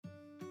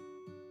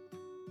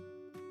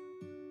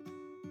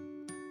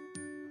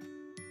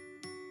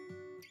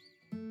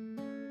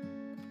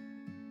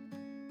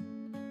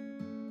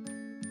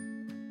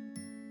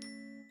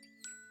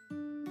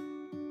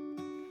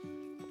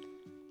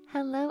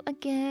Hello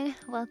again.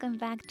 Welcome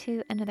back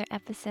to another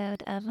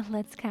episode of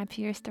Let's Capture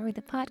Your Story,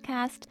 the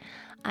podcast.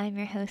 I'm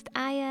your host,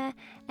 Aya,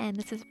 and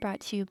this is brought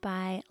to you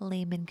by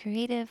Layman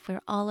Creative. We're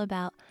all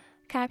about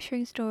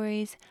capturing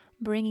stories,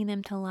 bringing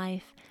them to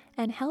life,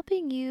 and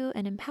helping you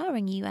and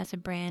empowering you as a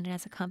brand and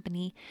as a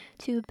company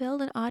to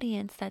build an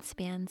audience that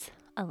spans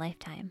a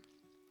lifetime.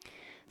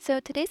 So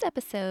today's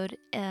episode,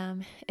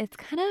 it's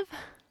kind of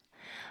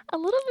a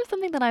little bit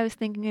something that I was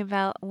thinking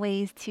about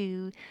ways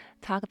to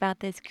talk about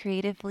this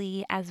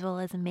creatively as well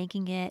as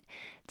making it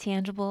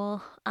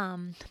tangible.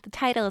 The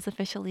title is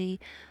officially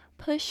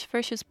Push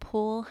versus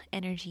Pull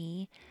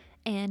Energy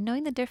and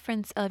knowing the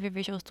difference of your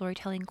visual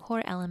storytelling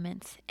core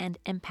elements and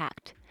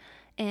impact.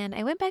 And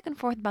I went back and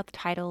forth about the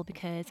title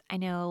because I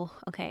know,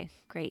 okay,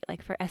 great,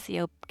 like for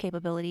SEO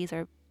capabilities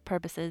or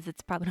purposes,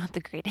 it's probably not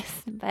the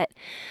greatest, but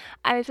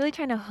I was really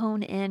trying to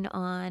hone in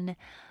on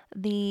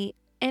the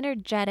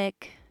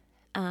energetic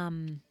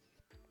tone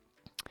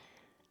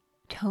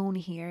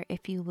here,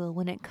 if you will,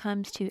 when it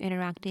comes to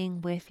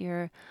interacting with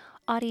your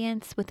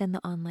audience within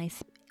the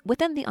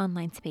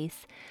online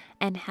space,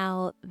 and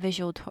how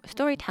visual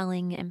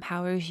storytelling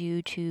empowers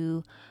you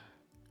to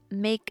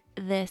make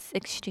this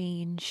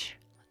exchange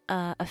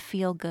a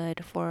feel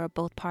good for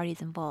both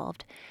parties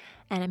involved.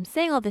 And I'm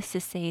saying all this to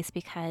say is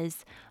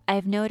because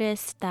I've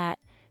noticed that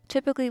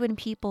typically when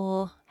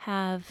people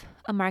have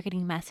a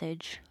marketing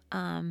message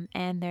and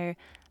they're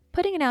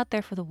putting it out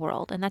there for the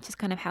world, and that's just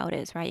kind of how it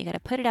is, right? You got to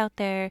put it out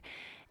there,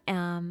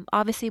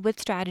 obviously with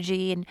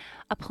strategy and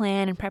a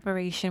plan and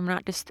preparation. We're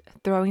not just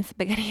throwing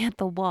spaghetti at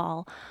the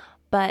wall,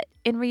 but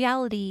in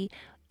reality,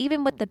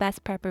 even with the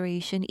best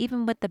preparation,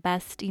 even with the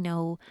best,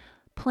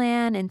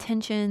 plan,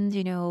 intentions,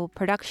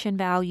 production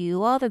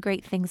value, all the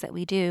great things that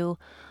we do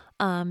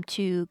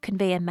to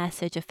convey a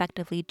message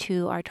effectively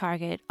to our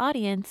target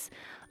audience,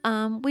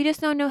 we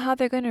just don't know how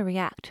they're going to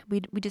react.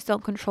 We just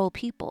don't control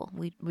people.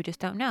 We just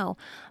don't know.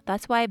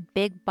 That's why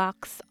big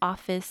box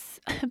office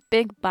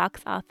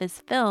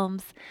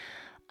films,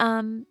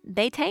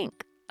 they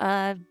tank.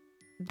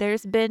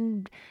 There's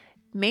been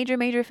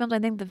major films. I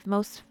think the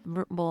most,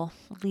 well,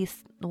 at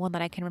least the one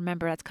that I can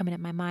remember that's coming to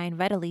my mind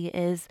readily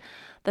is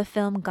the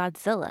film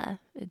Godzilla.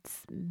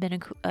 It's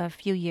been a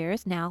few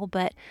years now,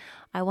 but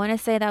I want to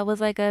say that was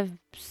like a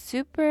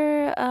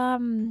super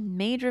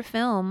major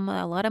film.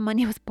 A lot of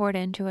money was poured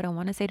into it. I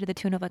want to say to the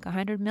tune of like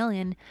 100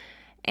 million,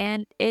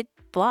 and it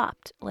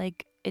flopped.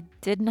 Like, it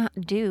did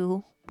not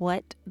do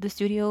what the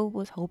studio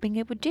was hoping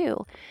it would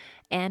do.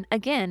 And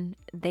again,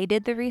 they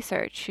did the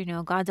research.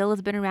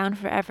 Godzilla's been around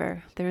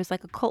forever. There's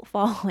like a cult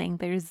following.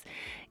 There's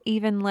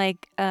even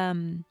like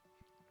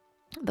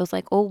those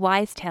like old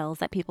wise tales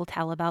that people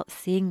tell about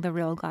seeing the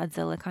real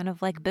Godzilla, kind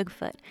of like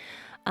Bigfoot.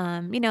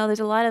 There's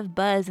a lot of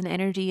buzz and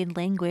energy and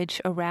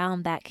language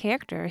around that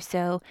character.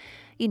 So,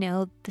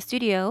 the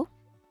studio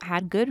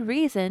had good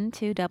reason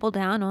to double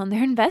down on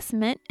their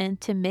investment and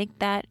to make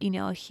that,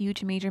 a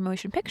huge major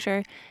motion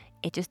picture.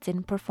 It just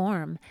didn't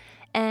perform.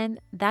 And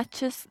that's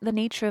just the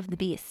nature of the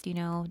beast.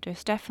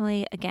 There's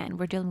definitely, again,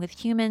 we're dealing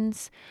with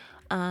humans.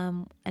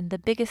 And the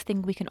biggest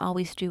thing we can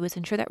always do is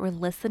ensure that we're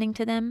listening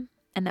to them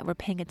and that we're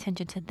paying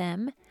attention to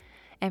them.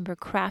 And we're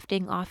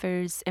crafting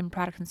offers and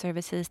products and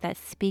services that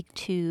speak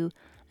to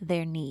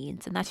their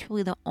needs. And that's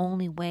really the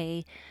only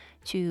way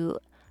to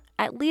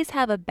at least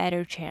have a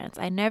better chance.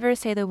 I never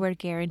say the word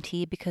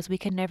guarantee because we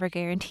can never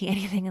guarantee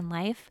anything in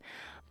life,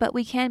 but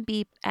we can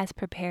be as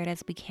prepared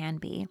as we can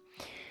be.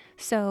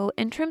 So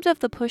in terms of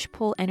the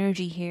push-pull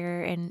energy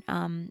here,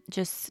 and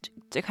just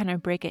to kind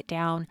of break it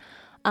down,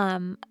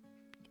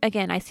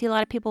 again, I see a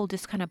lot of people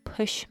just kind of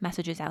push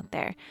messages out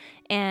there.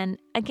 And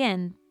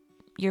again,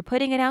 you're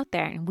putting it out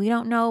there and we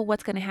don't know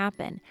what's going to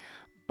happen.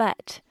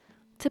 But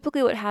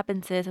typically what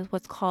happens is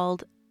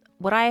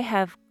what I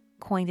have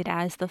coined it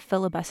as the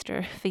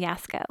filibuster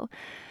fiasco.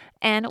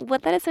 And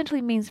what that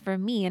essentially means for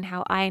me and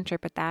how I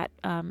interpret that,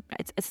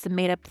 it's a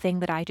made-up thing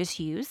that I just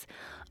use.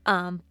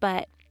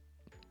 But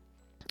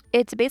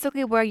it's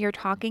basically where you're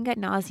talking ad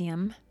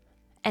nauseum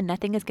and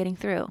nothing is getting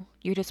through.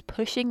 You're just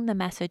pushing the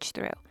message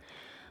through.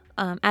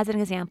 As an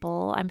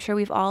example, I'm sure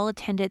we've all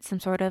attended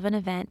some sort of an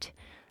event,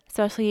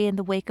 especially in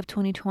the wake of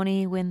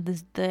 2020 when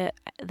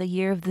the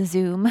year of the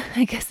Zoom,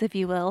 I guess, if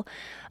you will.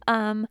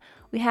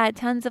 We had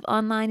tons of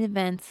online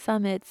events,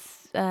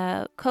 summits,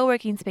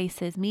 co-working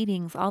spaces,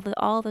 meetings, all the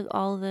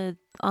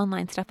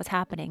online stuff was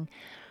happening.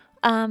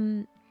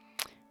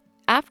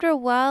 After a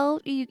while,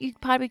 you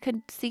probably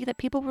could see that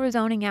people were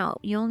zoning out.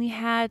 You only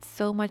had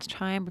so much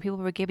time where people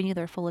were giving you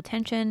their full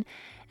attention,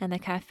 and the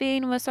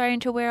caffeine was starting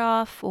to wear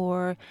off,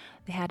 or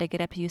they had to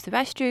get up to use the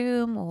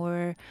restroom,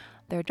 or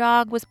their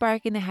dog was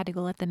barking. They had to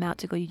go let them out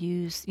to go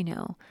use,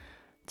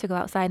 to go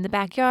outside in the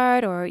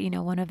backyard, or,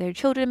 one of their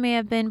children may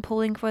have been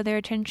pulling for their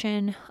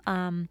attention.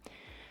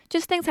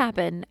 Just things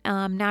happen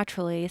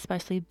naturally,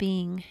 especially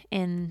being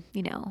in,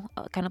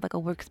 kind of like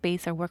a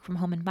workspace or work from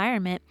home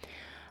environment.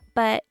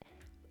 But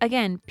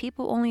again,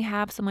 people only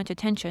have so much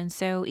attention.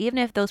 So even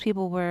if those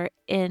people were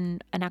in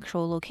an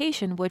actual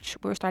location, which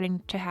we're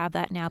starting to have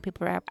that now,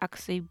 people are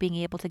actually being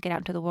able to get out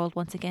into the world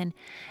once again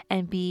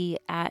and be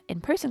at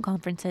in-person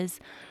conferences.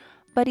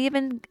 But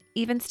even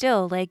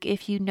still, like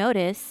if you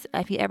notice,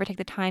 if you ever take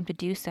the time to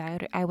do so,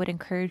 I would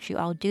encourage you,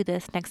 I'll do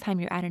this next time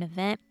you're at an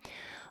event.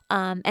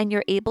 And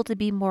you're able to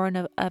be more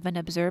of an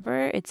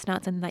observer. It's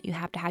not something that you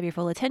have to have your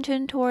full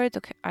attention towards.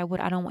 Okay, I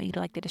don't want you to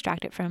like to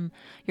distract it from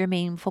your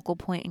main focal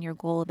point and your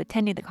goal of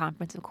attending the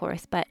conference, of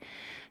course. But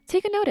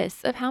take a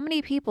notice of how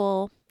many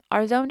people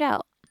are zoned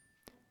out.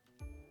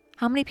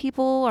 How many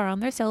people are on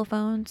their cell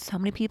phones? How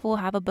many people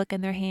have a book in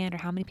their hand? Or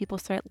how many people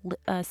start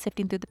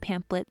sifting through the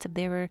pamphlets if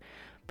they were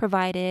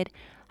provided?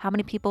 How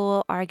many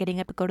people are getting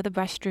up to go to the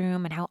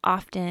restroom, and how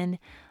often?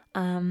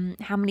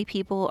 How many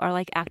people are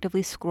like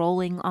actively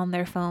scrolling on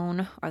their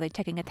phone? Are they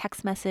checking a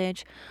text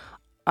message?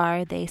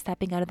 Are they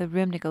stepping out of the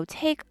room to go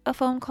take a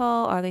phone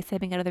call? Are they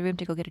stepping out of the room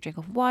to go get a drink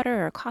of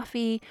water or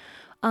coffee?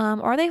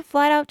 Or are they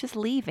flat out just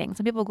leaving?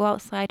 Some people go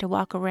outside to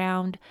walk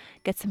around,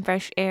 get some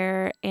fresh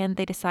air, and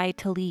they decide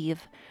to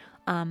leave.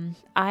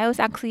 I was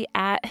actually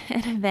at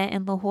an event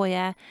in La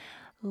Jolla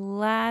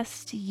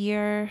last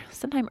year,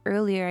 sometime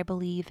earlier, I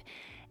believe,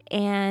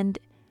 and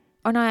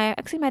or no, I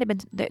actually might have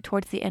been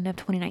towards the end of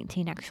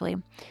 2019, actually.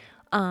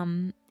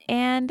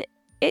 And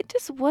it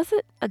just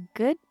wasn't a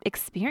good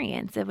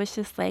experience. It was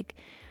just like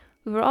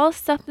we were all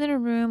stuffed in a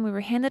room. We were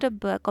handed a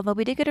book, although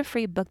we did get a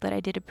free book that I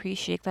did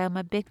appreciate because I'm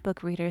a big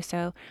book reader,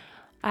 so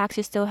I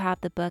actually still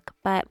have the book.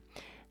 But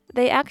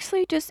they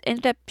actually just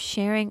ended up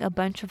sharing a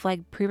bunch of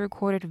like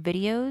pre-recorded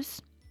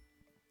videos.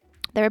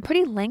 They were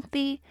pretty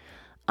lengthy.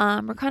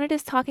 We're kind of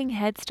just talking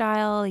head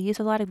style. They use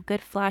a lot of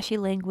good flashy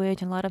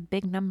language and a lot of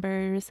big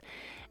numbers.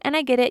 And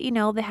I get it,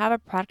 they have a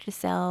product to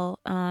sell.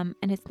 And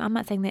I'm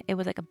not saying that it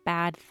was like a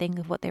bad thing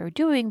of what they were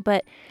doing,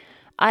 but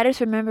I just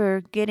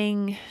remember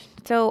getting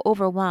so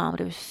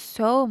overwhelmed. It was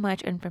so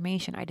much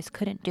information. I just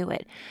couldn't do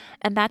it.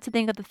 And that's the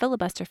thing of the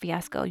filibuster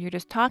fiasco. You're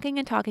just talking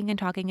and talking and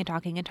talking and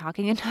talking and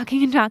talking and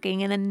talking and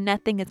talking, and then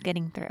nothing is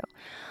getting through.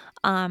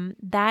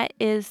 That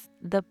is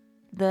the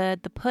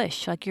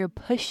push. Like you're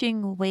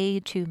pushing way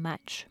too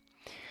much.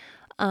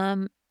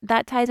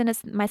 That ties into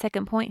my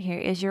second point here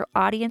is your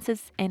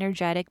audience's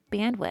energetic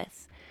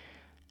bandwidth.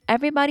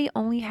 Everybody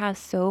only has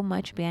so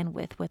much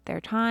bandwidth with their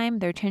time,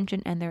 their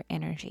attention, and their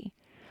energy.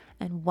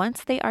 And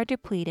once they are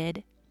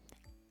depleted,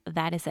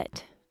 that is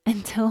it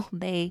until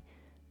they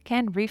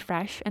can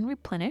refresh and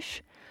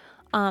replenish.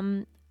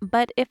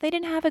 But if they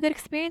didn't have a good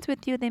experience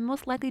with you, they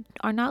most likely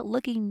are not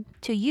looking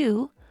to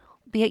you,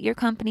 be it your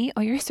company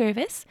or your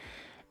service,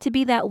 to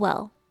be that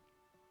well,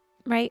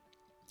 right?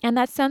 And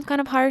that sounds kind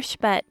of harsh,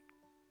 but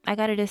I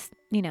gotta just,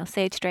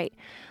 say it straight.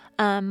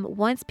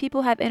 Once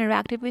people have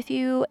interacted with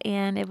you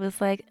and it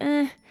was like,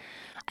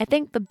 I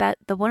think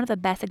the one of the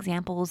best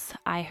examples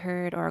I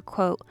heard, or a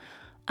quote,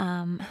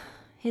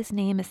 his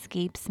name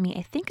escapes me.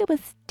 I think it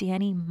was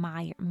Danny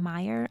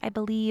Meyer, I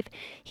believe.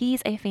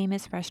 He's a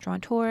famous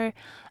restaurateur.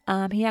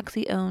 He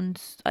actually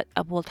owns a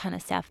ton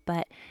of stuff,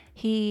 but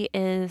he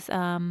is,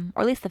 or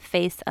at least the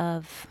face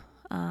of,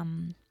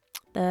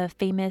 the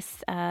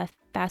famous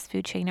fast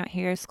food chain out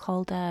here is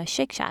called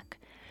Shake Shack.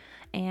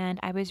 And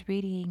I was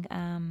reading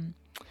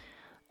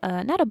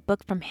not a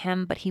book from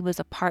him, but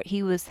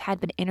had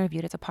been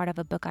interviewed as a part of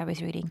a book I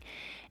was reading.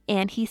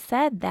 And he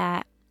said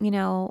that,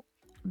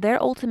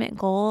 their ultimate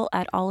goal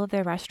at all of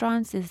their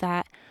restaurants is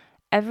that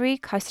every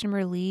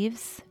customer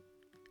leaves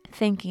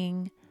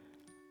thinking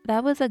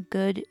that was a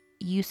good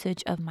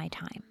usage of my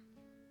time.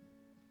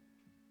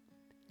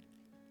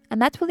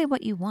 And that's really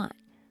what you want.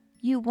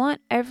 You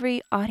want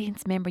every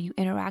audience member you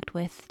interact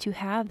with to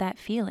have that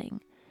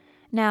feeling.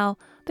 Now,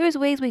 there's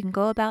ways we can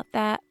go about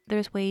that.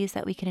 There's ways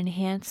that we can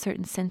enhance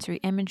certain sensory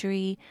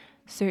imagery,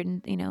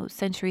 certain,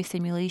 sensory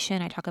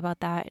stimulation. I talk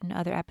about that in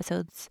other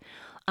episodes,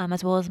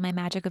 as well as my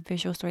Magic of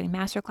Visual Storytelling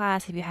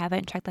Masterclass. If you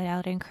haven't checked that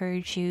out, I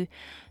encourage you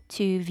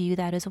to view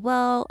that as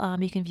well.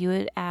 You can view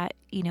it at,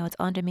 it's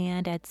on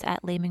demand. It's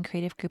at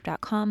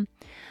laymancreativegroup.com.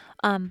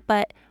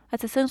 But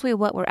that's essentially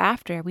what we're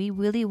after. We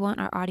really want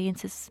our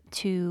audiences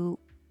to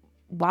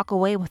walk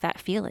away with that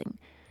feeling.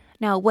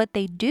 Now, what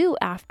they do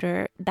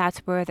after, that's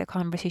where the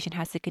conversation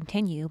has to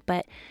continue,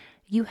 but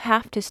you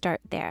have to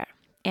start there.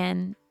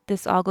 And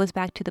this all goes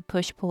back to the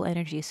push-pull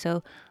energy.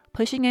 So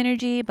pushing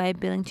energy by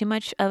building too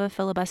much of a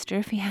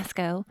filibuster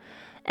fiasco,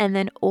 and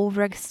then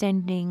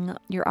overextending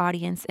your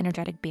audience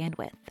energetic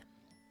bandwidth.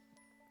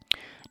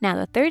 Now,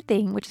 the third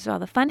thing, which is where all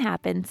the fun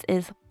happens,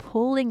 is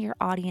pulling your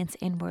audience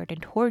inward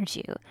and towards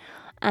you.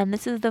 And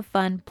this is the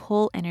fun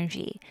pull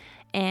energy.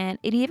 And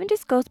it even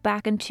just goes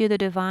back into the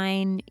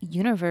divine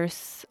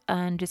universe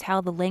and just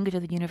how the language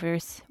of the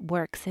universe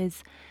works.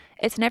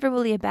 It's never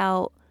really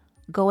about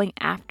going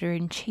after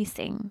and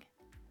chasing.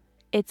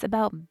 It's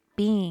about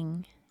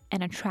being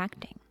and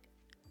attracting.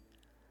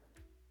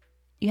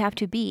 You have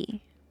to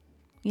be.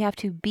 You have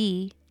to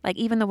be, like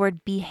even the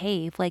word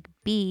behave, like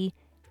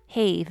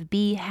behave,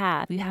 be,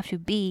 have. You have to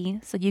be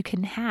so you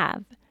can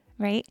have,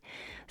 right?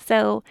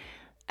 So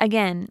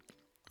again,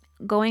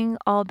 going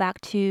all back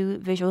to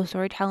visual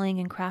storytelling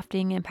and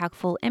crafting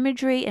impactful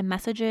imagery and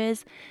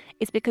messages,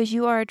 is because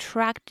you are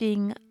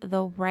attracting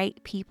the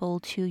right people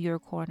to your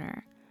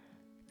corner.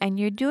 And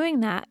you're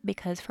doing that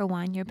because, for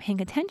one, you're paying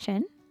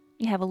attention,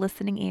 you have a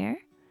listening ear,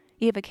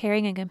 you have a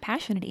caring and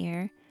compassionate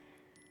ear,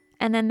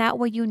 and then that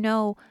way you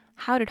know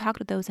how to talk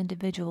to those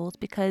individuals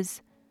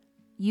because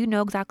you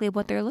know exactly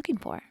what they're looking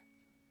for.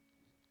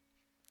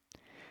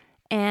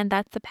 And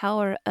that's the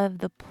power of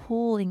the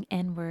pulling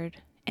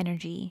inward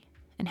energy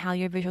and how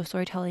your visual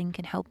storytelling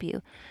can help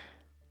you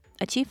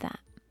achieve that.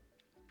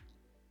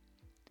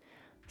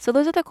 So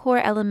those are the core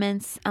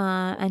elements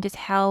and just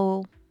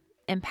how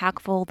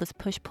impactful this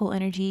push-pull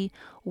energy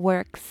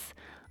works.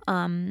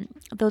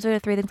 Those are the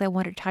 3 things I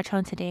wanted to touch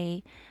on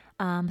today.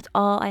 That's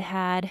all I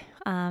had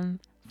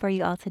for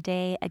you all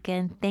today.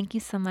 Again, thank you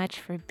so much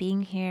for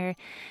being here.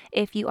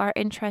 If you are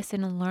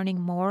interested in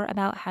learning more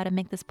about how to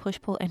make this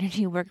push-pull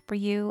energy work for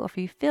you, or if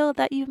you feel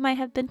that you might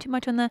have been too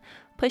much on the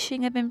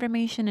pushing of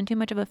information and too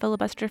much of a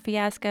filibuster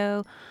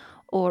fiasco,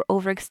 or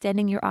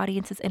overextending your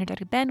audience's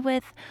energetic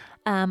bandwidth,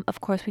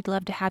 of course, we'd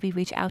love to have you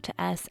reach out to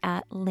us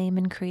at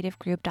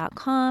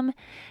laymancreativegroup.com.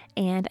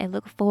 And I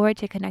look forward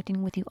to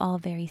connecting with you all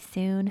very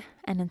soon.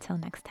 And until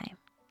next time.